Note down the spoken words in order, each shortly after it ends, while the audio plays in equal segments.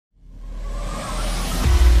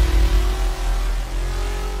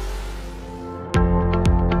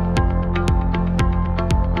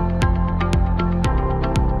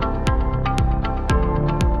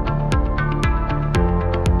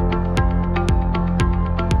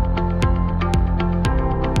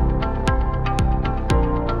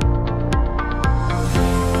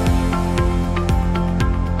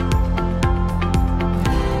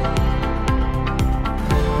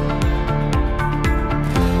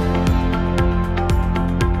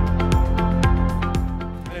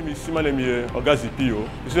My name is Ogazi Pio,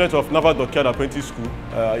 student of Naval Dockyard Apprentice School.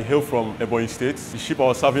 I hail from Ebonyi State. The ship I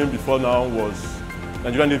was serving before now was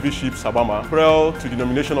Nigerian Navy ship Sabama. Prior to the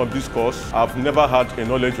nomination of this course, I've never had a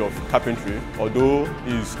knowledge of carpentry, although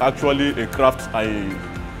it's actually a craft I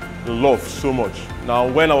love so much. Now,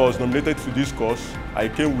 when I was nominated to this course, I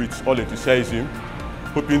came with all enthusiasm,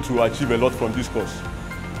 hoping to achieve a lot from this course.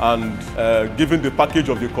 And given the package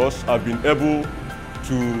of the course, I've been able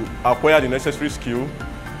to acquire the necessary skill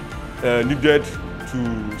needed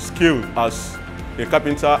to scale as a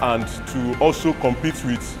carpenter and to also compete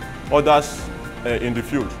with others in the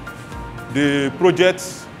field. The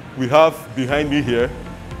project we have behind me here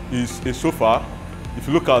is a sofa. If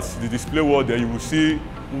you look at the display wall there, you will see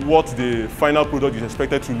what the final product is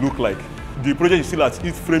expected to look like. The project is still at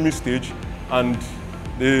its framing stage, and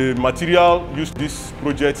the material used in this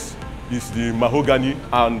project is the mahogany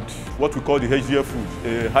and what we call the HDF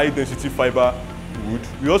wood, a high-density fiber wood.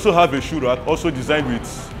 We also have a shoe rack, also designed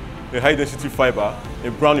with a high-density fiber,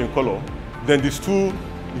 a brown in color. Then the stool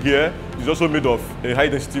here is also made of a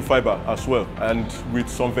high-density fiber as well, and with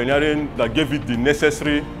some veneering that gave it the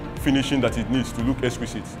necessary finishing that it needs to look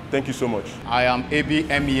exquisite. Thank you so much. I am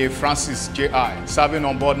ABMEA Francis J.I., serving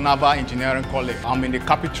on board Naval Engineering College. I'm in the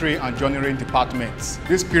Carpentry and Joinery department.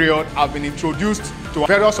 This period, I've been introduced to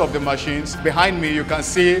various of the machines. Behind me, you can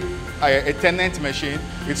see a tenant machine.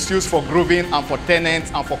 It's used for grooving and for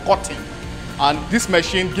tenants and for cutting. And this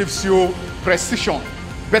machine gives you precision,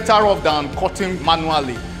 better off than cutting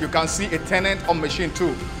manually. You can see a tenant on machine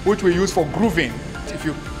too, which we use for grooving. If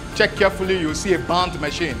you check carefully, you'll see a band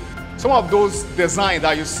machine. Some of those designs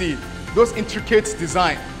that you see, those intricate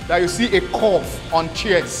design that you see a curve on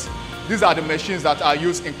chairs, these are the machines that are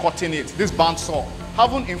used in cutting it, this band saw.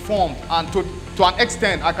 Having informed, and to an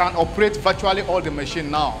extent, I can operate virtually all the machine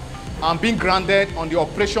now. I'm being granted on the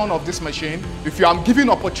operation of this machine. If you are given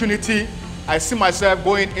opportunity, I see myself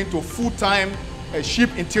going into full-time ship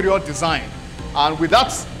interior design. And with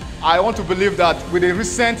that, I want to believe that with the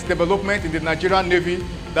recent development in the Nigerian Navy,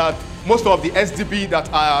 that most of the SDB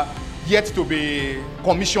that are yet to be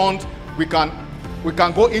commissioned, we can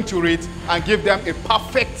go into it and give them a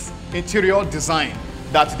perfect interior design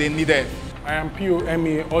that they needed. I am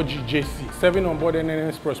POMA OGJC, serving on board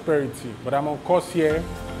NNS Prosperity, but I'm on course here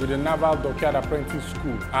with the Naval Dockyard Apprentice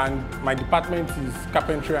School, and my department is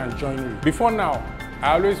Carpentry and Joinery. Before now,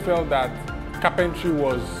 I always felt that carpentry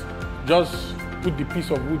was just put the piece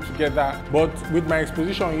of wood together, but with my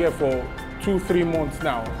exposition here for 2-3 months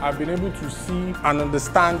now, I've been able to see and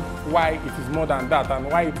understand why it is more than that and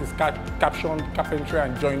why it is captioned Carpentry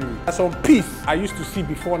and Joinery. Some piece I used to see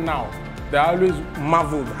before now that I always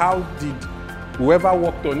marveled, how did whoever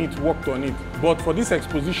worked on it. But for this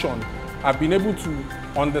exposition, I've been able to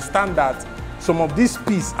understand that some of these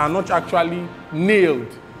pieces are not actually nailed.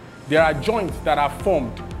 There are joints that are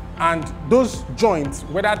formed, and those joints,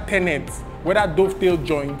 whether tenets, whether dovetail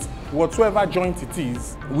joints, whatsoever joint it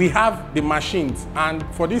is, we have the machines, and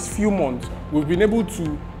for these few months, we've been able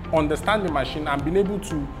to understand the machine and been able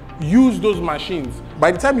to use those machines.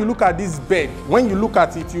 By the time you look at this bed, when you look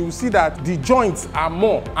at it, you will see that the joints are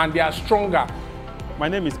more and they are stronger. My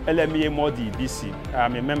name is LMA Modi BC.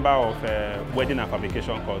 I'm a member of wedding and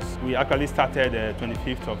fabrication course. We actually started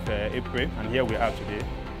 25th of April, and here we are today,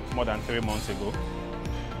 more than 3 months ago.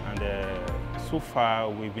 And so far,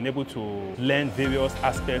 we've been able to learn various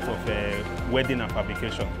aspects of welding and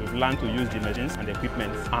fabrication. We've learned to use the machines and the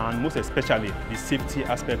equipment, and most especially the safety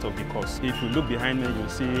aspect of the course. If you look behind me, you'll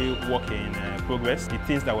see work in progress, the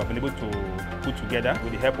things that we've been able to put together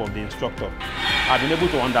with the help of the instructor. I've been able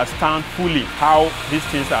to understand fully how these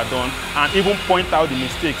things are done and even point out the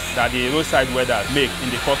mistakes that the roadside welders make in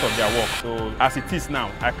the course of their work. So as it is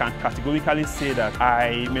now, I can categorically say that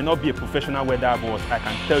I may not be a professional welder, but I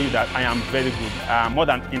can tell you that I am very good. More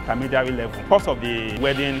than intermediary level. Because of the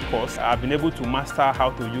welding course, I've been able to master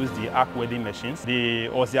how to use the arc welding machines, the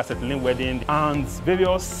acetylene welding, and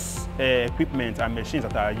various equipment and machines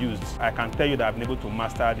that are used. I can tell you that I've been able to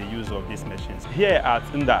master the use of these machines. Here at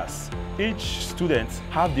NDAS, each student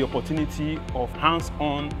has the opportunity of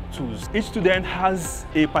hands-on tools. Each student has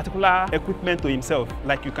a particular equipment to himself.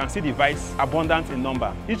 Like you can see the vice abundant in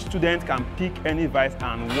number. Each student can pick any vice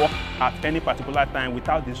and work at any particular time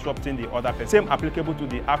without disrupting the other person. Same applicable to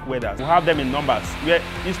the arc welders. We have them in numbers where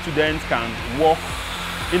each student can work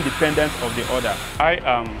independent of the other. I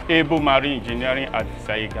am Able Marine Engineering at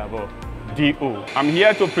Saigabo, DO. I'm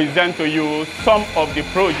here to present to you some of the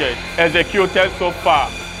projects executed so far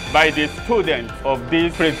by the students of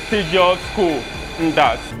this prestigious school.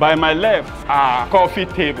 That by my left are coffee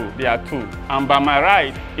table, there are 2, and by my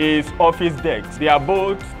right is office desks. They are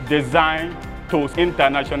both designed to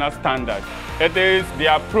international standards. It is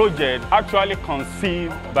their project actually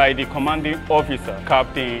conceived by the commanding officer,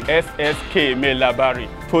 Captain SSK Melabari,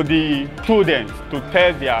 to the students to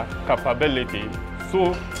test their capability.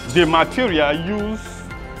 So the material used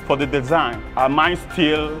for the design are mine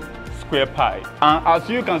steel square pipe. And as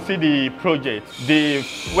you can see the project, the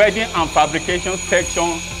welding and fabrication section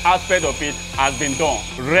aspect of it has been done,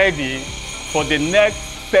 ready for the next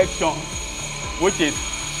section, which is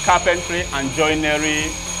carpentry and joinery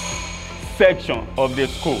section of the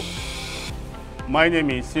school. My name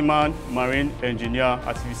is Seaman Marine Engineer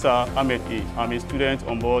Ativisa Ahmed A. I'm a student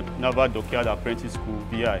on board Naval Dockyard Apprentice School,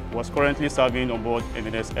 VI. I was currently serving on board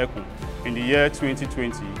NNS Ekun. In the year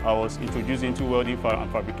 2020, I was introduced into welding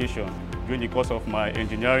and fabrication during the course of my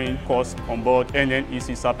engineering course on board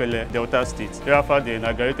NNEC Sapele, Delta State. Thereafter, they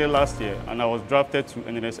inaugurated last year and I was drafted to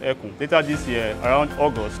NNS Ekun. Later this year, around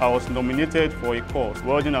August, I was nominated for a course,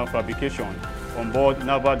 welding and fabrication, on board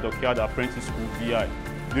Naval Dockyard Apprentice School, VI.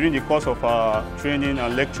 During the course of our training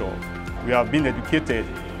and lecture, we have been educated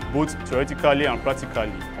both theoretically and practically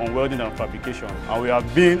on welding and fabrication, and we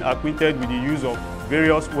have been acquainted with the use of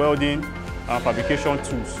various welding and fabrication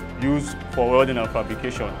tools used for welding and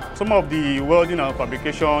fabrication. Some of the welding and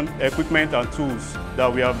fabrication equipment and tools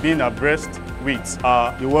that we have been abreast with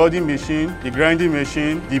are the welding machine, the grinding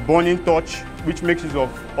machine, the burning torch, which makes use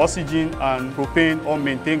of oxygen and propane or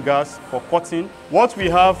maintained gas for cutting. What we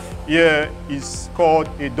have here is called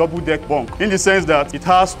a double-deck bunk, in the sense that it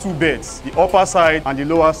has two beds, the upper side and the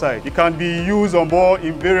lower side. It can be used on board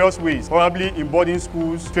in various ways, probably in boarding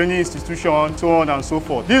schools, training institutions, so on and so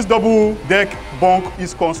forth. This double-deck bunk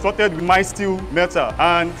is constructed with mild steel metal,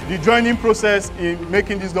 and the joining process in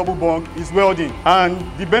making this double bunk is welding. And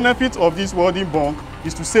the benefit of this welding bunk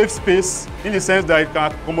is to save space, in the sense that it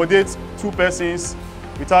can accommodate two persons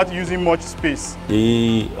without using much space.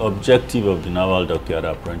 The objective of the Naval Dockyard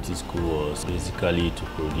Apprentice School was basically to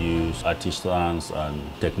produce artisans and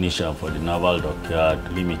technicians for the Naval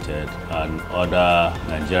Dockyard Limited and other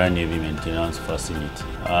Nigerian Navy maintenance facility.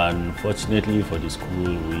 And fortunately for the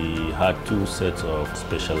school, we had two sets of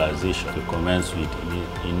specialization to commence with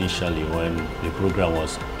initially when the program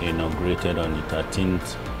was inaugurated on the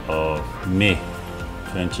 13th of May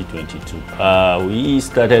 2022. We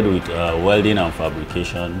started with welding and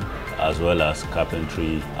fabrication as well as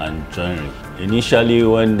carpentry and joinery. Initially,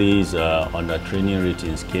 when these under training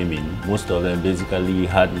ratings came in, most of them basically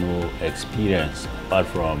had no experience apart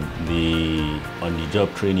from the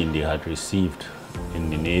on-the-job training they had received in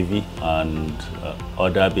the Navy and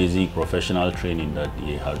other basic professional training that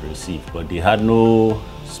they had received. But they had no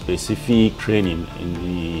specific training in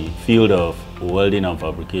the field of welding and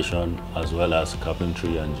fabrication as well as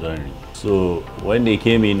carpentry and joinery. So when they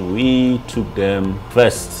came in, we took them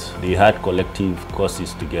first. They had collective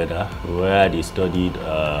courses together where they studied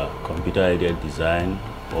computer-aided design,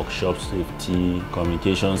 workshop safety,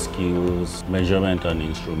 communication skills, measurement and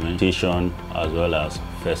instrumentation, as well as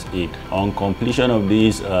first aid. On completion of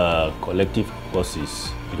these collective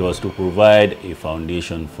courses, it was to provide a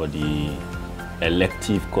foundation for the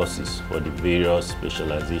elective courses for the various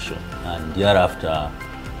specializations, and thereafter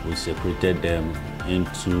we separated them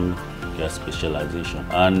into their specialization,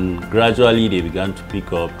 and gradually they began to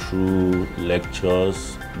pick up through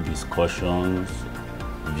lectures, discussions,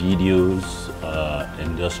 videos,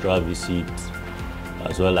 industrial visits,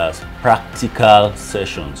 as well as practical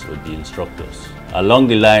sessions with the instructors. Along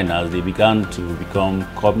the line, as they began to become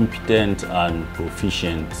competent and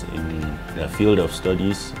proficient in their field of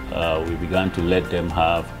studies, we began to let them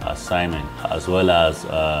have assignments as well as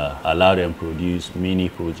allow them produce mini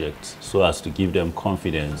projects so as to give them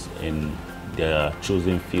confidence in their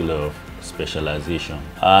chosen field of specialization.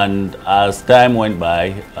 And as time went by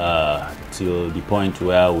till the point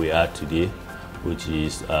where we are today, which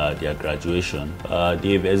is their graduation,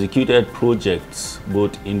 they've executed projects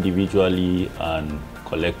both individually and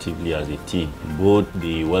collectively as a team. Both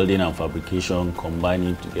the welding and fabrication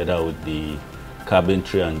combining together with the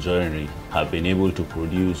carpentry and joinery have been able to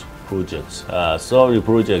produce projects. Some of the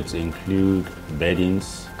projects include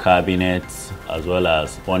beddings, cabinets, as well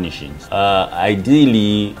as furnishings.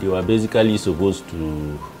 Ideally, they were basically supposed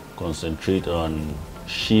to concentrate on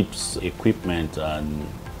ships, equipment, and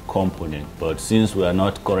component, but since we are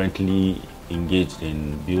not currently engaged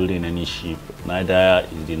in building any ship, neither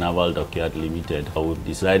is the Naval Dockyard Limited, we've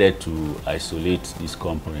decided to isolate these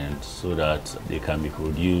components so that they can be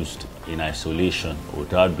produced in isolation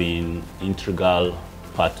without being integral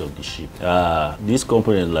part of the ship. These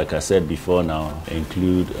components, like I said before now,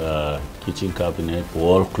 include kitchen cabinet,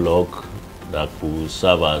 wall clock, that could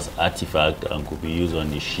serve as artifact and could be used on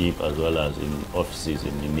the ship as well as in offices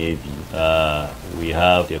in the Navy. We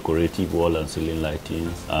have decorative wall and ceiling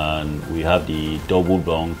lightings, and we have the double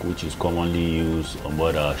bunk, which is commonly used on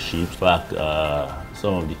board our ships. In fact,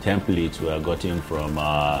 some of the templates we are gotten from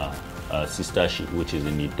our sister ship, which is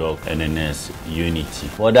in the dock, NNS Unity.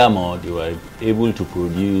 Furthermore, they were able to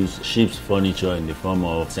produce ship's furniture in the form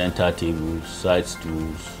of center tables, side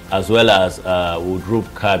stools, as well as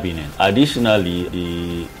wardrobe cabinet.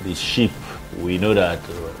 Additionally, the ship, we know that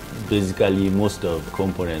basically most of the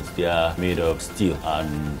components, they are made of steel,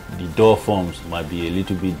 and the door forms might be a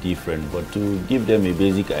little bit different, but to give them a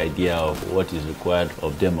basic idea of what is required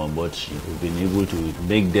of them on board ship, we've been able to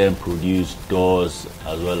make them produce doors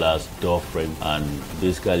as well as door frame, and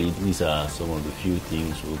basically these are some of the few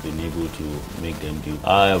things we've been able to make them do.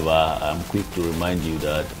 However, I'm quick to remind you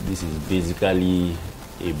that this is basically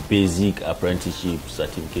a basic apprenticeship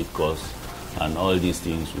certificate course, and all these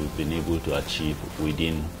things we've been able to achieve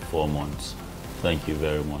within 4 months. Thank you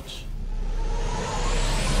very much.